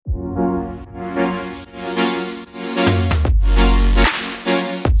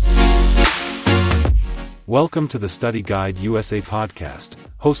Welcome to the Study Guide USA podcast,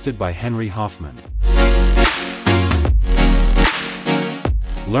 hosted by Henry Hoffman.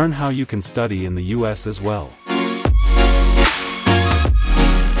 Learn how you can study in the US as well.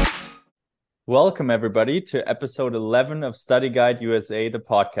 Welcome, everybody, to episode 11 of Study Guide USA, the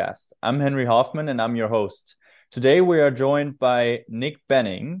podcast. I'm Henry Hoffman, and I'm your host. Today, we are joined by Nick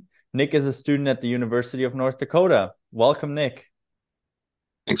Benning. Nick is a student at the University of North Dakota. Welcome, Nick.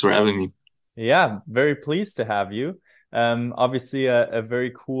 Thanks for having me. Yeah, very pleased to have you. Obviously, a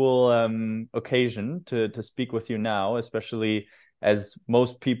very cool occasion to speak with you now, especially as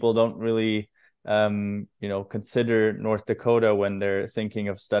most people don't really consider North Dakota when they're thinking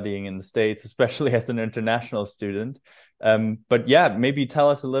of studying in the States, especially as an international student. But yeah, maybe tell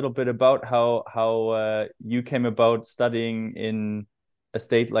us a little bit about how you came about studying in a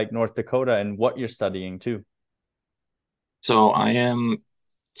state like North Dakota and what you're studying too. So I am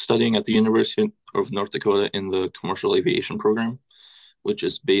studying at the University of North Dakota in the commercial aviation program, which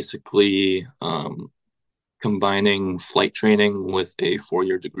is basically combining flight training with a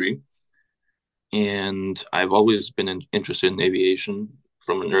 4-year degree. And I've always been interested in aviation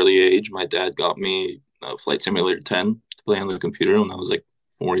from an early age. My dad got me Flight Simulator 10 to play on the computer when I was like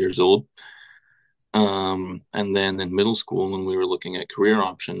 4 years old. And then in middle school, when we were looking at career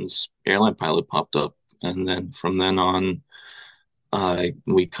options, airline pilot popped up. And then from then on,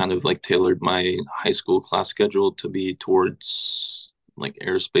 we kind of like tailored my high school class schedule to be towards like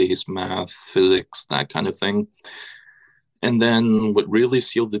aerospace, math, physics, that kind of thing. And then what really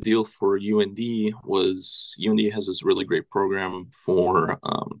sealed the deal for UND was UND has this really great program for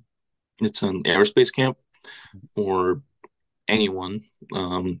it's an aerospace camp for anyone.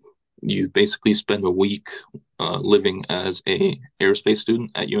 You basically spend a week living as a aerospace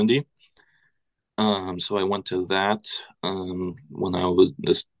student at UND. So I went to that when I was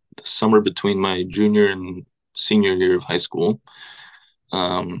the summer between my junior and senior year of high school.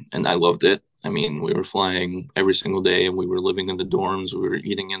 And I loved it. I mean, we were flying every single day and we were living in the dorms. We were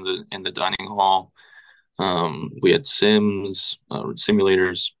eating in the dining hall. We had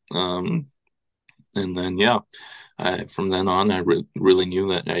simulators. And then, from then on, I really knew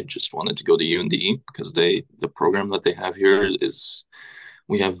that I just wanted to go to UND because the program that they have here is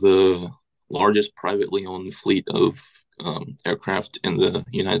we have the largest privately owned fleet of aircraft in the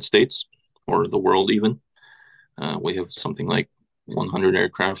United States or the world even. We have something like 100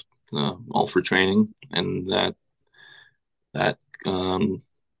 aircraft, all for training, and that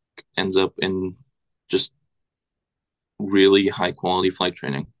ends up in just really high quality flight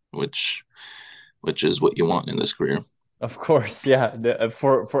training, which is what you want in this career. Of course, yeah,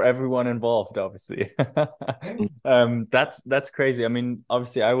 for everyone involved, obviously. That's crazy. I mean,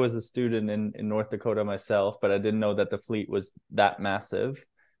 obviously, I was a student in North Dakota myself, but I didn't know that the fleet was that massive.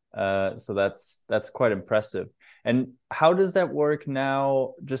 So that's quite impressive. And how does that work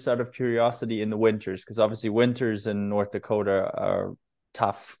now, just out of curiosity, in the winters? Because obviously winters in North Dakota are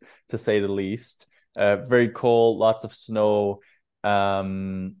tough, to say the least. Very cold, lots of snow.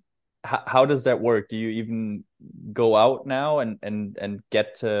 How does that work? Do you even go out now and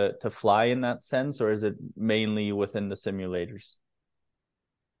get to fly in that sense, or is it mainly within the simulators?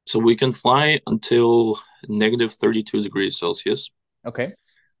 So we can fly until negative 32 degrees Celsius. Okay.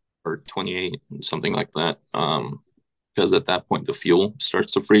 Or 28, something like that. Because at that point the fuel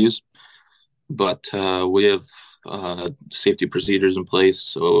starts to freeze. But we have safety procedures in place.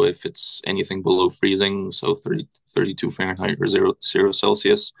 So if it's anything below freezing, so 32 Fahrenheit or zero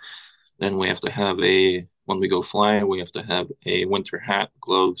Celsius, then we have to have when we go fly, we have to have a winter hat,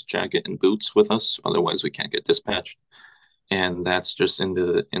 gloves, jacket, and boots with us. Otherwise, we can't get dispatched. And that's just in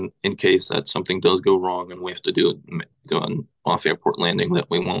case that something does go wrong and we have to do an off airport landing that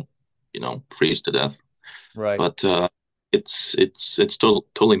we won't, freeze to death. Right. But it's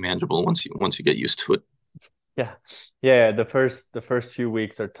totally manageable once you get used to it. Yeah. The first few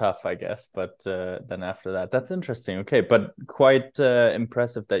weeks are tough, I guess, but then after that, that's interesting. Okay, but quite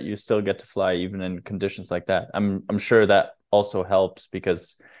impressive that you still get to fly even in conditions like that. I'm sure that also helps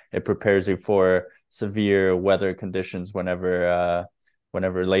because it prepares you for severe weather conditions whenever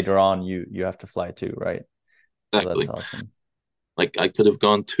later on you have to fly too, right? Exactly. So that's awesome. Like I could have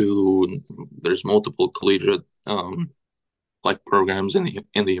gone to there's multiple collegiate flight programs in the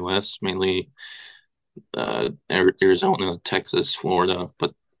US, mainly Arizona, Texas, Florida,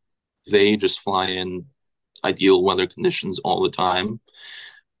 but they just fly in ideal weather conditions all the time.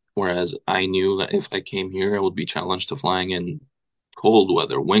 Whereas I knew that if I came here, I would be challenged to flying in cold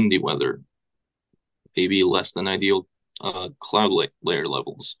weather, windy weather, maybe less than ideal cloud layer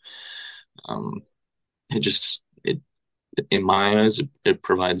levels. It in my eyes, it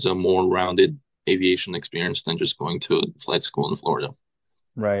provides a more rounded aviation experience than just going to a flight school in Florida.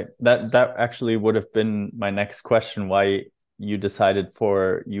 Right. That actually would have been my next question, why you decided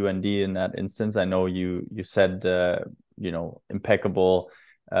for UND in that instance. I know you said impeccable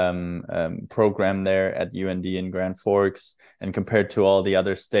program there at UND in Grand Forks, and compared to all the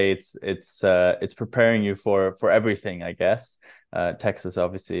other states, it's preparing you for everything, I guess. Texas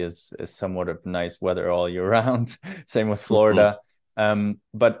obviously is somewhat of nice weather all year round. Same with Mhm. Florida.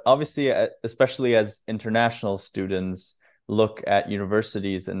 But obviously, especially as international students look at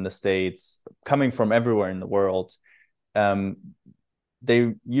universities in the States coming from everywhere in the world, um,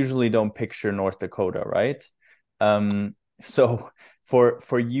 they usually don't picture North Dakota, right? So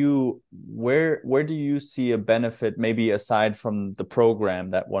for you, where do you see a benefit, maybe aside from the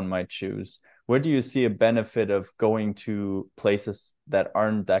program that one might choose? Where do you see a benefit of going to places that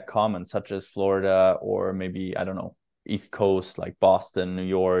aren't that common, such as Florida or maybe, I don't know, East Coast, like Boston, New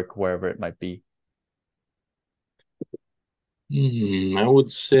York, wherever it might be? I would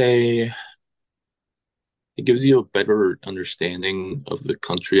say it gives you a better understanding of the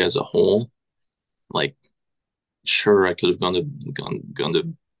country as a whole. Like, sure, I could have gone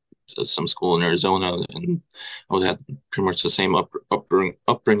to some school in Arizona, and I would have pretty much the same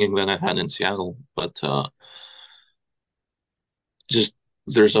upbringing that I had in Seattle. But just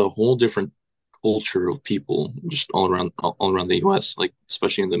there's a whole different culture of people just all around the U.S. Like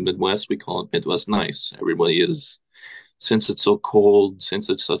especially in the Midwest, we call it Midwest nice. Everybody is, since it's so cold, since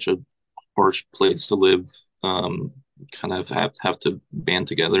it's such a harsh place to live, kind of have to band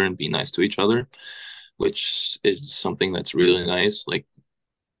together and be nice to each other, which is something that's really nice. Like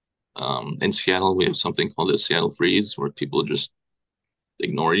in Seattle, we have something called a Seattle freeze, where people just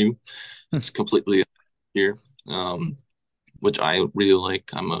ignore you. It's completely here, which I really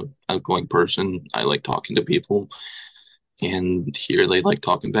like. I'm a outgoing person. I like talking to people, and here they like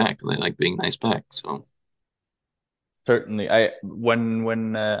talking back. They like being nice back. So Certainly. I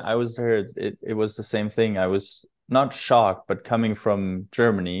when I was there, it was the same thing. I was not shocked, but coming from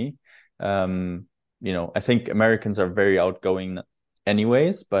Germany, I think Americans are very outgoing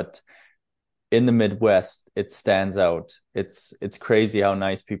anyways, but in the Midwest, it stands out. It's crazy how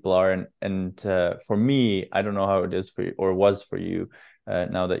nice people are, and for me, I don't know how it is for you or was for you,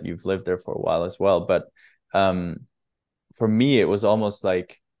 now that you've lived there for a while as well, but um, for me, it was almost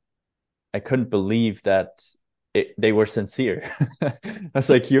like I couldn't believe that they were sincere. I was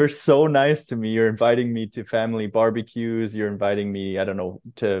like, "You're so nice to me. You're inviting me to family barbecues. You're inviting me, I don't know,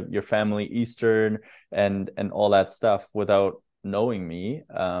 to your family Eastern and all that stuff without knowing me.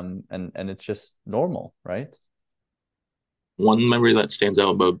 And it's just normal, right?" one memory that stands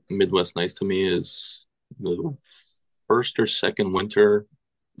out about Midwest nice to me is the first or second winter.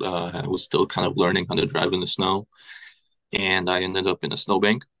 I was still kind of learning how to drive in the snow, and I ended up in a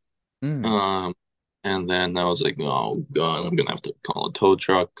snowbank. Mm. Um, and then I was like, oh God, I'm gonna have to call a tow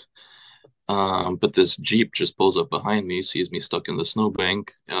truck. But this Jeep just pulls up behind me, sees me stuck in the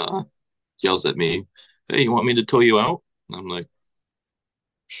snowbank, yells at me, "Hey, you want me to tow you out?" And I'm like,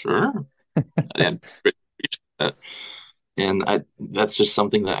 "Sure." I had that, and I that's just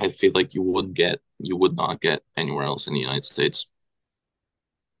something that I feel like you would not get anywhere else in the United States.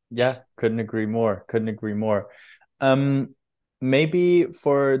 Yeah, couldn't agree more. Couldn't agree more. Um, Maybe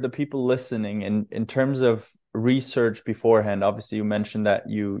for the people listening, in terms of research beforehand, obviously you mentioned that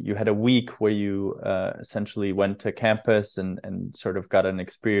you had a week where you essentially went to campus and sort of got an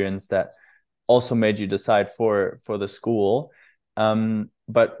experience that also made you decide for the school.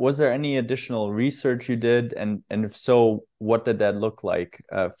 But was there any additional research you did, and if so, what did that look like?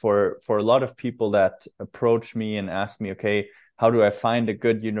 For a lot of people that approach me and ask me, okay, how do I find a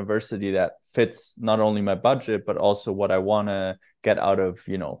good university that fits not only my budget but also what I want to get out of,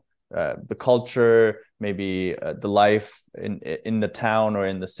 the culture, maybe the life in the town or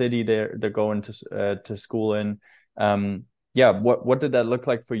in the city they're going to school in. Yeah, what did that look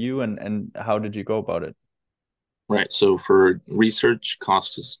like for you, and how did you go about it? Right. So for research,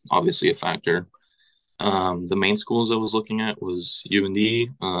 cost is obviously a factor. The main schools I was looking at was UND,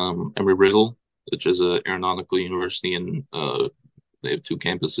 Embry-Riddle, which is a aeronautical university, and they have two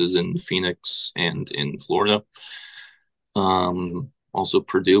campuses in Phoenix and in Florida. Also,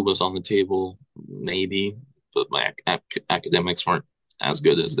 Purdue was on the table, maybe, but my academics weren't as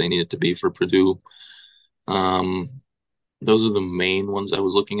good as they needed to be for Purdue. Um, those are the main ones I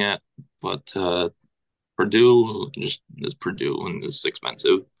was looking at, but Purdue just is Purdue and is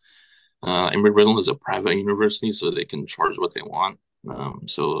expensive. Embry-Riddle is a private university, so they can charge what they want.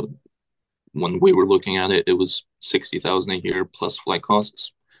 So when we were looking at it, it was 60,000 a year plus flight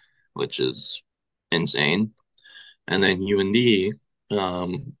costs, which is insane. And then UND,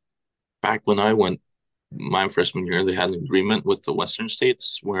 um, back when I went my freshman year, they had an agreement with the Western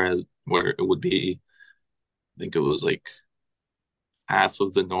states, where it would be, I think it was like half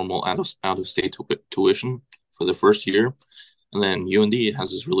of the normal out of state tuition for the first year. And then UND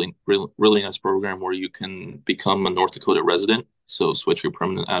has this really nice program where you can become a North Dakota resident. So switch your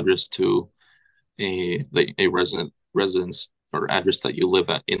permanent address to a residence or address that you live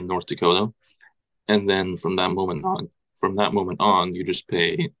at in North Dakota. And then from that moment on, you just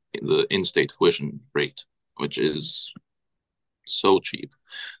pay the in-state tuition rate, which is so cheap.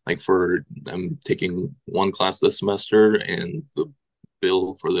 Like I'm taking one class this semester, and the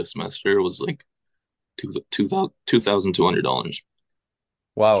bill for this semester was like $2,200.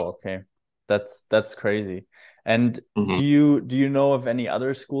 Wow, okay. That's crazy. And Mm-hmm. do you know of any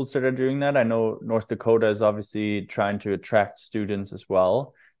other schools that are doing that? I know North Dakota is obviously trying to attract students as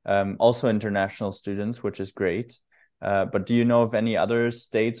well, also international students, which is great. But do you know of any other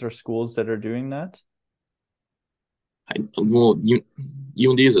states or schools that are doing that? Well,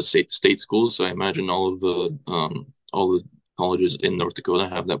 UND is a state school, so I imagine all the colleges in North Dakota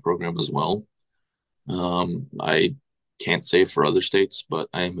have that program as well. I can't say for other states, but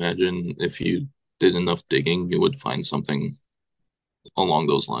I imagine if you did enough digging, you would find something along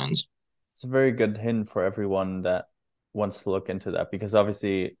those lines. It's a very good hint for everyone that wants to look into that, because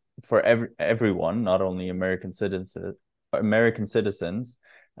obviously for everyone, not only American citizens,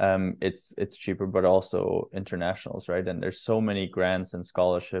 it's cheaper, but also internationals, right? And there's so many grants and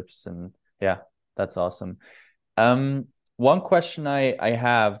scholarships, and yeah, that's awesome. One question I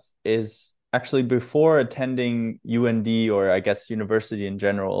have is actually, before attending UND, or I guess university in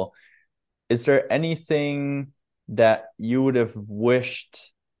general, is there anything that you would have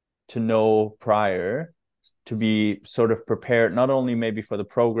wished to know prior to be sort of prepared, not only maybe for the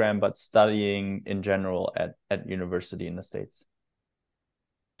program, but studying in general at university in the States?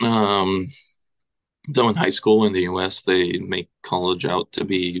 Um, Though in high school in the US, they make college out to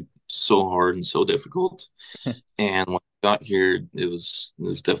be so hard and so difficult. And when I got here, it was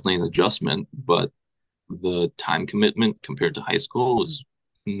definitely an adjustment, but the time commitment compared to high school was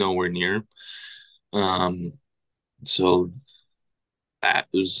nowhere near. Um, so that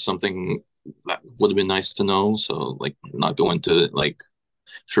is something that would have been nice to know. So like not go into it like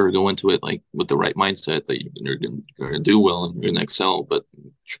sure go into it like with the right mindset that you're gonna do well and you're gonna excel, but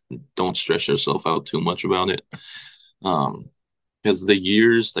don't stress yourself out too much about it. Um, because the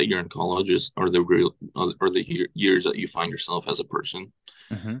years that you're in college are the real or the years that you find yourself as a person.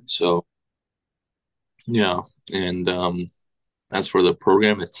 Mm-hmm. So yeah, and as for the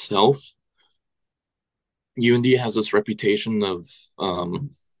program itself, UND has this reputation of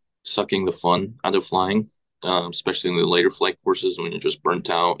sucking the fun out of flying, especially in the later flight courses when you're just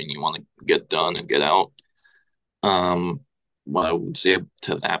burnt out and you want to get done and get out. What I would say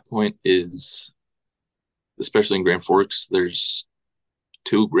to that point is, especially in Grand Forks, there's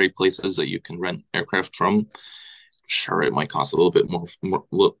two great places that you can rent aircraft from. Sure, it might cost a little bit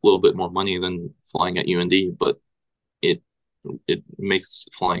more money than flying at UND, but it it makes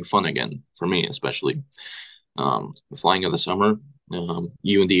flying fun again for me, especially. Flying in the summer,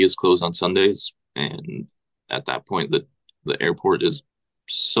 UND is closed on Sundays, and at that point, the airport is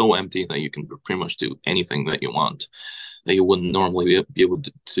so empty that you can pretty much do anything that you want that you wouldn't normally be able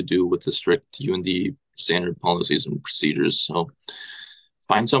to do with the strict UND standard policies and procedures. So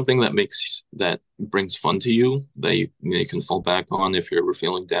find something that brings fun to you that you can fall back on if you're ever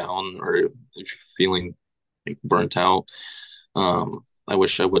feeling down or if you're feeling like burnt out. I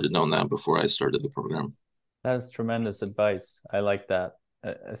wish I would have known that before I started the program. That is tremendous advice. I like that.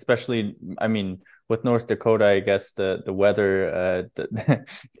 Especially, I mean, with North Dakota, I guess the weather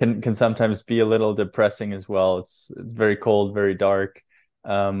can sometimes be a little depressing as well. It's very cold, very dark.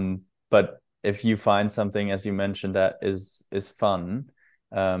 But if you find something, as you mentioned, that is fun,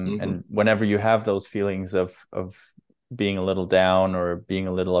 Hmm. and whenever you have those feelings of being a little down or being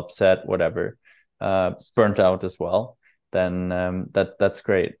a little upset, whatever, burnt out as well, then that's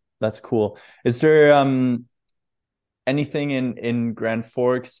great. That's cool. Is there anything in Grand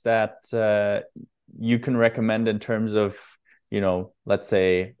Forks that you can recommend in terms of, let's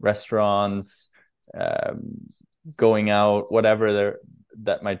say restaurants, going out, whatever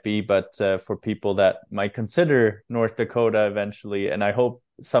that might be, but for people that might consider North Dakota eventually, and I hope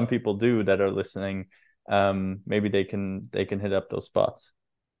some people do that are listening, maybe they can hit up those spots.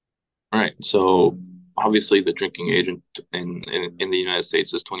 All right. So obviously the drinking age in the United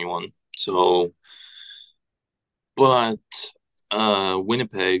States is 21. So, but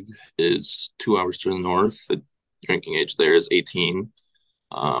Winnipeg is 2 hours to the north. The drinking age there is 18.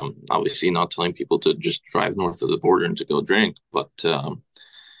 Obviously not telling people to just drive north of the border and to go drink, but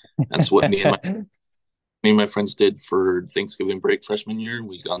That's what me and my friends did for Thanksgiving break freshman year.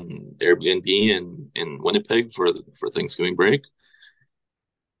 We got an Airbnb in Winnipeg for Thanksgiving break,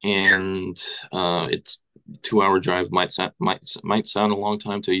 and it's 2 hour drive. Might sound a long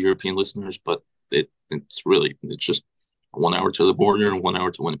time to European listeners, but it's just 1 hour to the border and 1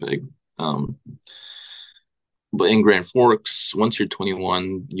 hour to Winnipeg. But in Grand Forks, once you're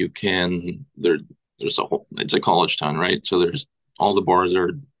 21, you can there's it's a college town, right? So there's all the bars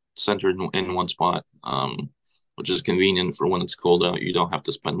are centered in one spot, which is convenient for when it's cold out. You don't have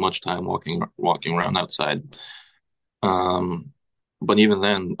to spend much time walking around outside. Um, but even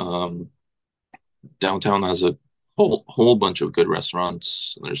then, downtown has a whole bunch of good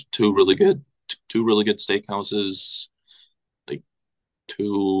restaurants. There's two really good steakhouses, like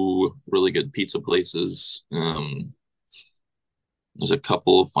two really good pizza places. There's a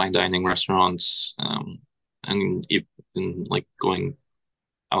couple of fine dining restaurants, and even like going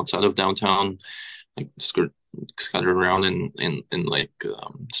outside of downtown, like scattered around in like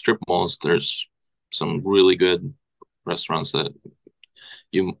strip malls. There's some really good restaurants that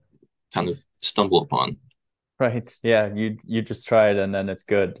you kind of stumble upon. Right. Yeah. You just try it and then it's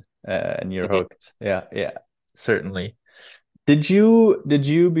good, and you're Mhm. hooked. Yeah. Yeah. Certainly. Did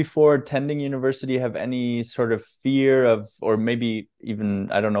you before attending university have any sort of fear of, or maybe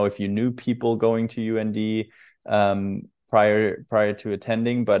even, I don't know if you knew people going to UND prior to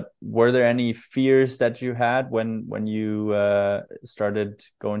attending, but were there any fears that you had when you started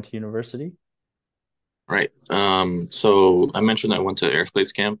going to university? Right. So I mentioned I went to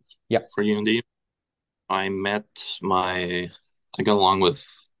airspace camp Yeah. for UND. I met I got along with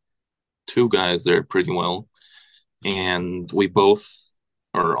two guys there pretty well, and we both,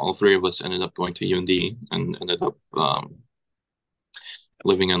 or all three of us, ended up going to UND and ended up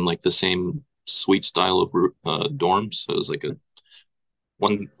living in like the same suite style of dorms. So it was like a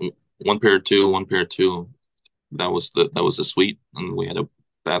one one pair of two, one pair of two. That was the suite, and we had a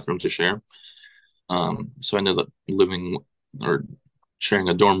bathroom to share. So I ended up living or sharing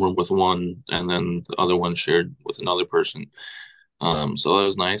a dorm room with one, and then the other one shared with another person. So that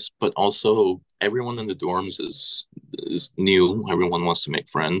was nice, but also everyone in the dorms is new. Everyone wants to make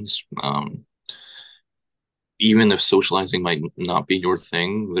friends. Even if socializing might not be your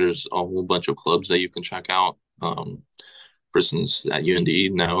thing, there's a whole bunch of clubs that you can check out. For instance, at UND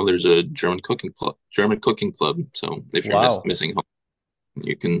now there's a German cooking club. So if you're Wow. missing home,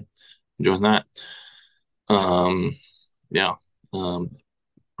 you can join that. Um, yeah. Apart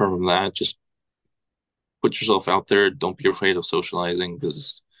from that, just put yourself out there. Don't be afraid of socializing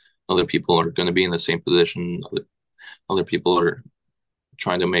because other people are going to be in the same position. Other people are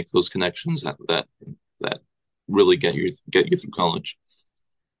trying to make those connections that really get you through college.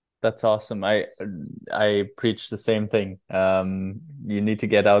 That's awesome. I preach the same thing. You need to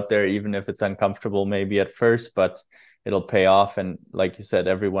get out there, even if it's uncomfortable, maybe at first, but it'll pay off. And like you said,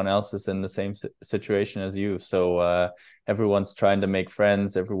 everyone else is in the same situation as you. So everyone's trying to make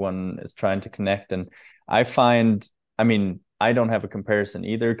friends. Everyone is trying to connect. And I find, I mean, I don't have a comparison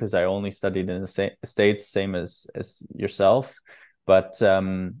either because I only studied in the States, same as yourself. But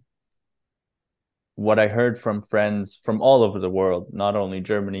what I heard from friends from all over the world, not only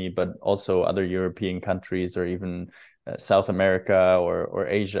Germany, but also other European countries or even South America or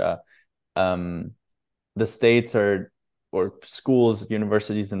Asia, um, the States are, or schools,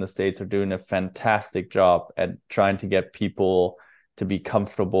 universities in the States are doing a fantastic job at trying to get people to be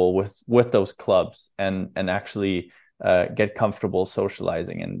comfortable with those clubs and actually get comfortable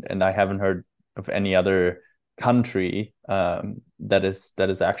socializing. And I haven't heard of any other country that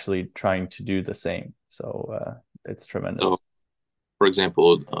is actually trying to do the same. So it's So, tremendous. for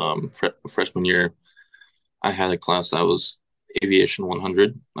example, freshman year, I had a class that was aviation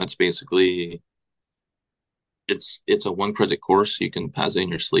 100. That's basically it's a one credit course. You can pass it in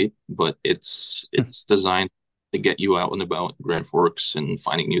your sleep, but it's designed to get you out and about Grand Forks and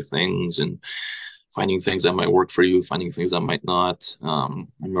finding new things and finding things that might work for you, finding things that might not. I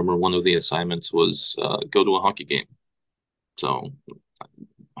remember one of the assignments was go to a hockey game. So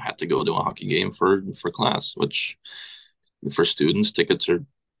I had to go to a hockey game for class, which for students tickets are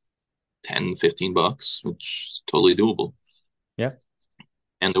 10, $15, which is totally doable. Yeah.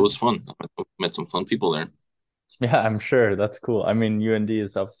 And it was fun. I met some fun people there. Yeah, I'm sure that's cool. I mean, UND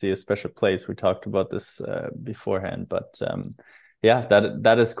is obviously a special place. We talked about this beforehand, but yeah,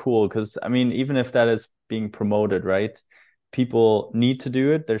 that is cool because I mean, even if that is being promoted, right? People need to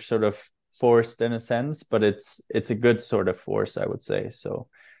do it. They're sort of forced in a sense, but it's a good sort of force, I would say. So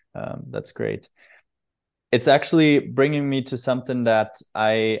that's great. It's actually bringing me to something that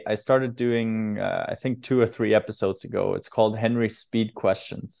I started doing, I think 2 or 3 episodes ago. It's called Henry Speed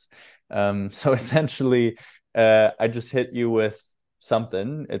Questions. So essentially, I just hit you with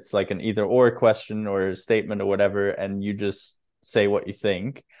something. It's like an either or question or a statement or whatever, and you just say what you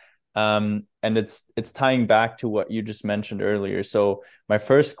think. And it's tying back to what you just mentioned earlier. So my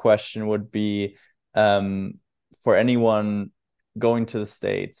first question would be, for anyone going to the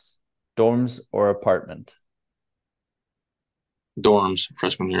States, dorms or apartment? Dorms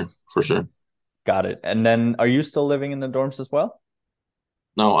freshman year for sure. Got it. And then are you still living in the dorms as well?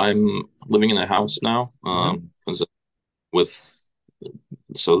 No, I'm living in a house now. Mm-hmm. 'Cause with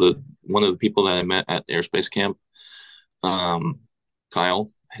so the one of the people that I met at airspace camp, um, Kyle,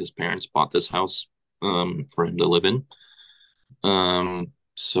 his parents bought this house for him to live in.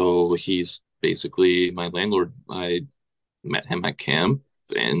 So he's basically my landlord. I met him at camp,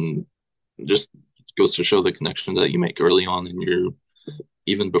 and just goes to show the connection that you make early on in your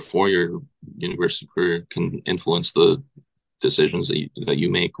even before your university career can influence the decisions that you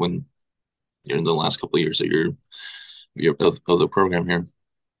make when you're in the last couple of years of of the program here.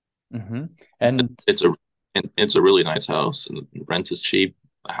 Mm-hmm. And It's a it's a really nice house, and the rent is cheap.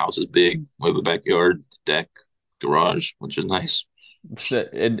 The house is big. We have a backyard, deck, garage, which is nice.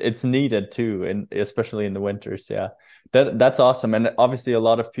 it's needed too, and especially in the winters. Yeah, that's awesome. And obviously, a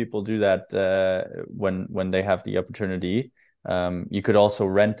lot of people do that when they have the opportunity. You could also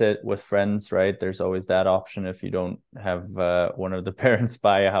rent it with friends, right? There's always that option if you don't have one of the parents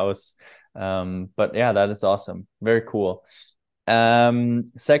buy a house. But yeah, that is awesome. Very cool.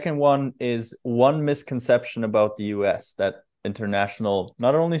 Second one is one misconception about the US that international,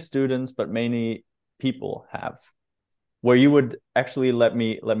 not only students, but many people have, where you would actually let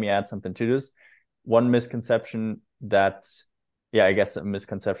me add something to this. One misconception that, yeah, I guess a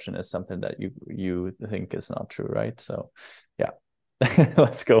misconception is something that you think is not true, right? So yeah,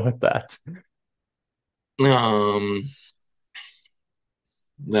 let's go with that. Um,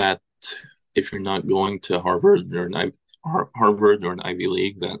 that if you're not going to Harvard or an Ivy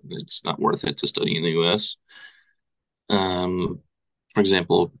League, that it's not worth it to study in the U.S. Um, for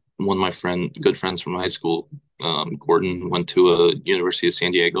example, one of my good friends from high school, Gordon, went to a University of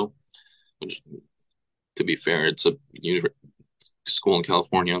San Diego, which, to be fair, it's a school in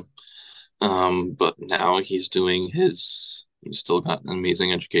California. But now he's still got an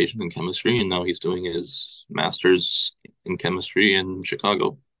amazing education in chemistry, and now he's doing his master's in chemistry in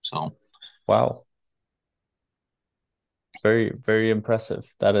Chicago. So, Wow. Very, very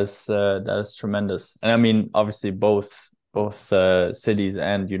impressive. That is tremendous. And I mean, obviously both cities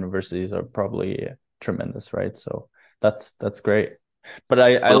and universities are probably tremendous, right? So that's great. But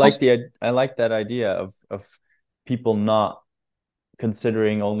I but like also, I like that idea of people not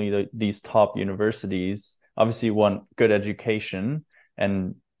considering only these top universities. Obviously, you want good education,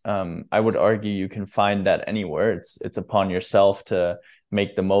 and I would argue you can find that anywhere. It's upon yourself to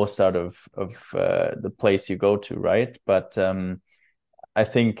make the most out of the place you go to, right? But I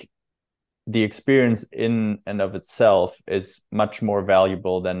think the experience in and of itself is much more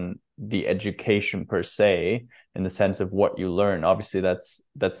valuable than the education per se, in the sense of what you learn. Obviously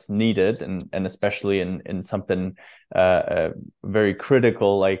that's needed, and especially in something very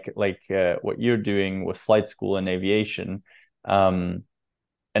critical like what you're doing with flight school and aviation,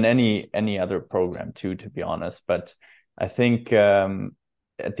 and any other program too, to be honest. But I think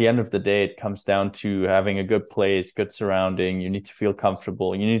at the end of the day, it comes down to having a good place, good surrounding. You need to feel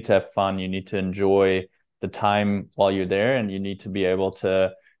comfortable. You need to have fun. You need to enjoy the time while you're there, and you need to be able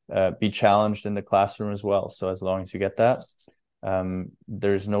to be challenged in the classroom as well. So as long as you get that,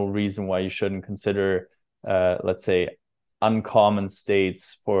 there's no reason why you shouldn't consider, let's say, uncommon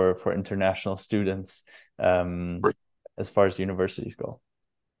states for international students, as far as universities go.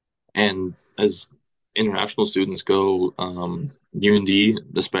 and as international students go, UND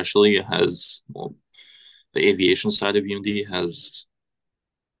especially has, well, the aviation side of UND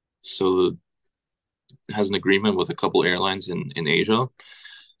so has an agreement with a couple airlines in Asia.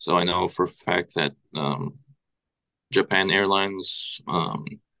 So I know for a fact that Japan Airlines,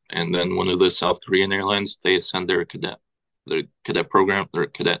 and then one of the South Korean airlines, they send their cadet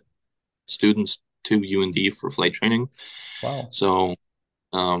students to UND for flight training. Wow. So,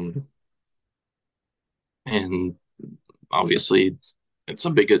 um, and obviously, it's a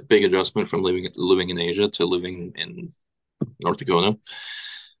big adjustment from living in Asia to living in North Dakota.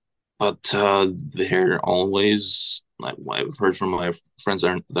 But they're always, like, I've heard from my friends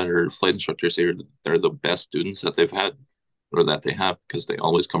that are flight instructors, they're the best students that they've had or that they have, because they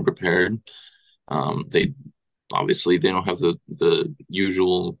always come prepared. They obviously they don't have the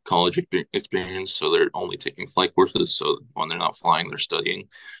usual college experience, so they're only taking flight courses. So when they're not flying, they're studying,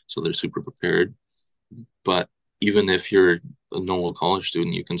 so they're super prepared. But even if you're a normal college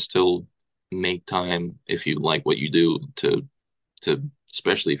student, you can still make time if you like what you do to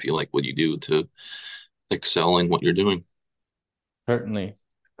especially if you like what you do to excel in what you're doing. Certainly.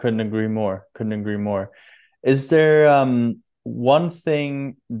 Couldn't agree more. Couldn't agree more. Is there one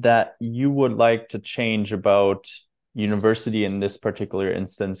thing that you would like to change about university in this particular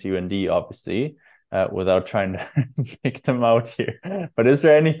instance, UND, obviously, without trying to pick them out here? But is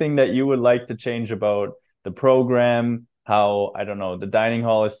there anything that you would like to change about the program, how, I don't know, the dining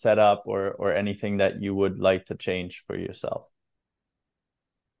hall is set up, or anything that you would like to change for yourself?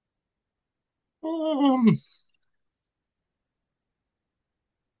 Um,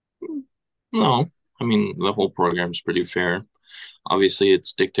 no, I mean the whole program's pretty fair. Obviously,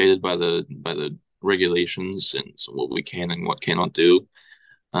 it's dictated by the regulations and so what we can and what cannot do.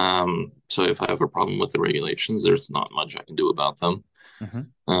 So if I have a problem with the regulations, there's not much I can do about them. Mm-hmm.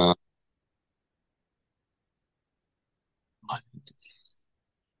 Uh,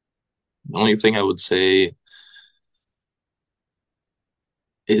 the only thing I would say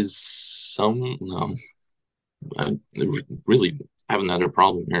is some no, I really haven't had a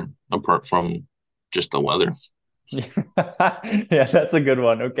problem here apart from just the weather. Yeah, that's a good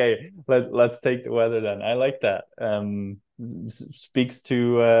one. Okay, let's take the weather then. I like that. Speaks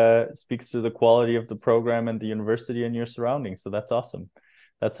to the quality of the program and the university and your surroundings. So that's awesome.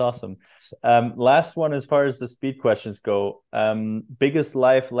 That's awesome. Last one, as far as the speed questions go, biggest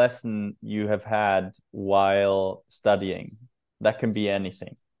life lesson you have had while studying. That can be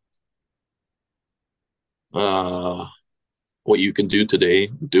anything. Uh, what you can do today,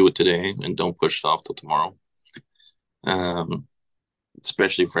 do it today, and don't push it off till tomorrow. Um,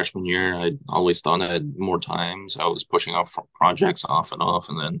 Especially freshman year, I always thought I had more time, so I was pushing off projects off,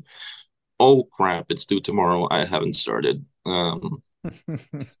 and then, oh crap, it's due tomorrow. I haven't started.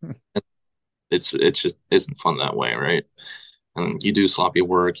 It's just isn't fun that way, right? And you do sloppy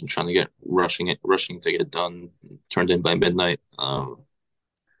work and trying to get rushing to get done, turned in by midnight.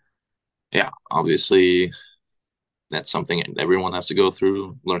 Yeah, obviously that's something everyone has to go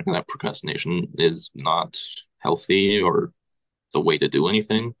through. Learning that procrastination is not healthy or the way to do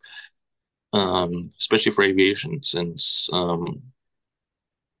anything, especially for aviation, since the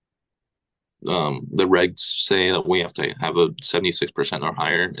regs say that we have to have a 76% or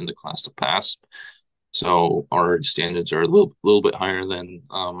higher in the class to pass. So our standards are a little bit higher than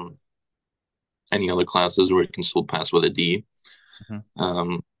any other classes where you can still pass with a D.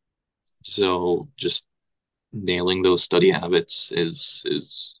 Mhm. So just nailing those study habits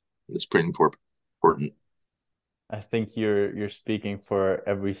is pretty important. I think you're speaking for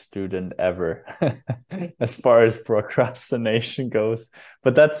every student ever as far as procrastination goes.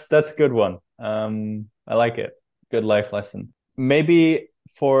 But that's a good one. I like it. Good life lesson. Maybe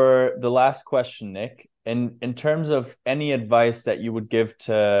for the last question, Nick, in terms of any advice that you would give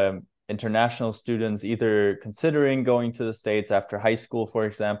to international students, either considering going to the States after high school, for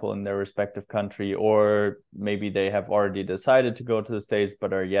example, in their respective country, or maybe they have already decided to go to the States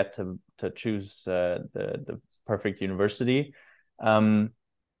but are yet to choose the perfect university. Um,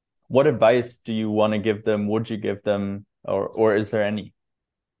 what advice do you want to give them? Would you give them, or is there any?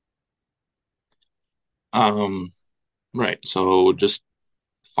 Um, right. So just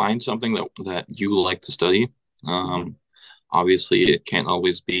find something that you like to study. Um, Obviously, it can't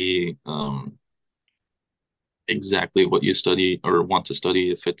always be exactly what you study or want to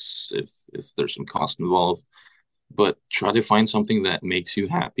study if there's some cost involved. But try to find something that makes you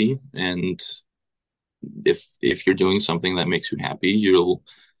happy, and if you're doing something that makes you happy, you'll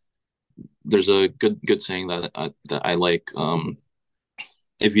there's a good saying that I like.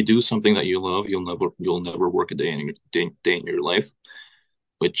 If you do something that you love, you'll never work a day in day in your life,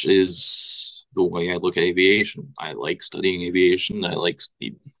 which is the way I look at aviation. I like studying aviation. I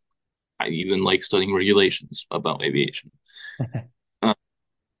even like studying regulations about aviation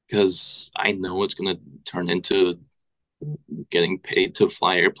because I know it's going to turn into getting paid to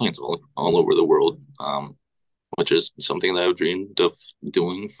fly airplanes all over the world, which is something that I've dreamed of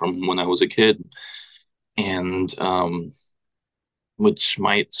doing from when I was a kid. And which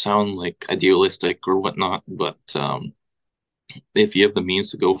might sound like idealistic or whatnot, but if you have the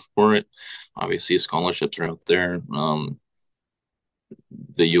means to go for it, obviously scholarships are out there.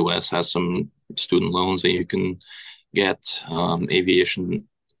 The U.S. has some student loans that you can get. Aviation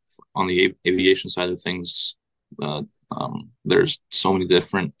on the aviation side of things, there's so many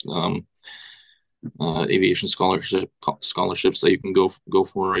different aviation scholarships that you can go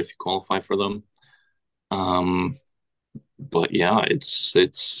for if you qualify for them. But yeah, it's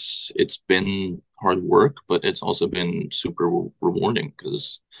been hard work, but it's also been super rewarding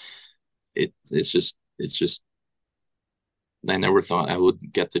because it's just I never thought I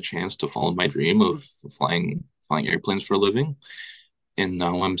would get the chance to follow my dream of flying airplanes for a living, and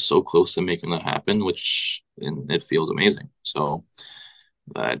now I'm so close to making that happen, and it feels amazing. So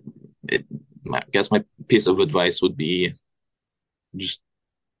that I guess my piece of advice would be just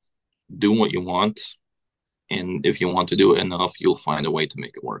do what you want, and if you want to do it enough, you'll find a way to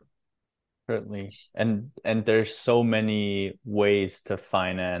make it work. Certainly. And there's so many ways to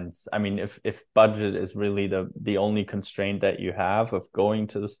finance. I mean, if budget is really the only constraint that you have of going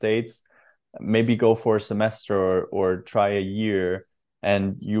to the States, maybe go for a semester or try a year,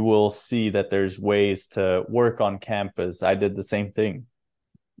 and you will see that there's ways to work on campus. I did the same thing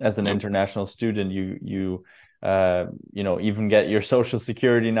as an Yep. international student. You even get your social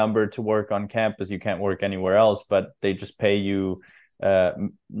security number to work on campus. You can't work anywhere else, but they just pay you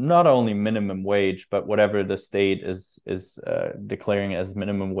not only minimum wage, but whatever the state is declaring as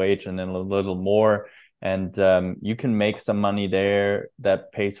minimum wage, and then a little more. And you can make some money there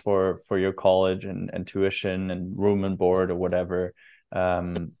that pays for your college and tuition and room and board or whatever.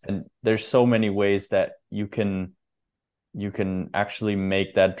 And there's so many ways that you can actually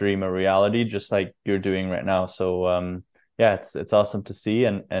make that dream a reality, just like you're doing right now. So yeah, it's awesome to see,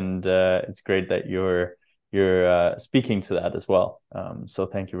 and it's great that you're speaking to that as well. So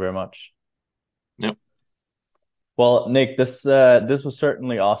thank you very much. Yep. Well, Nick, this was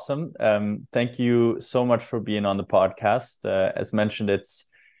certainly awesome. Thank you so much for being on the podcast. As mentioned,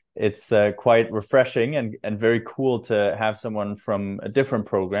 it's quite refreshing and very cool to have someone from a different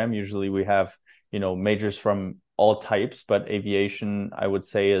program. Usually we have majors from all types, but aviation, I would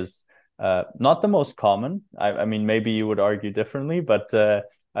say, is not the most common. I mean, maybe you would argue differently, but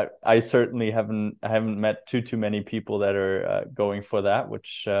I certainly haven't met too many people that are going for that,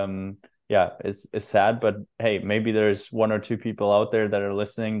 which is sad. But hey, maybe there's one or two people out there that are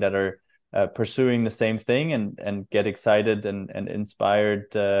listening that are pursuing the same thing and get excited and inspired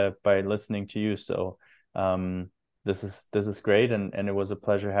by listening to you. So this is great, and it was a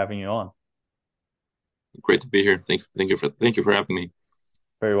pleasure having you on. Great to be here. Thank you for having me.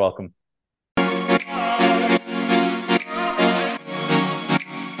 Very welcome.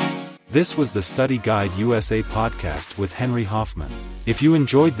 This was the Study Guide USA podcast with Henry Hoffman. If you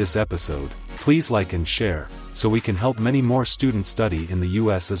enjoyed this episode, please like and share, so we can help many more students study in the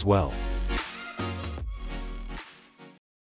US as well.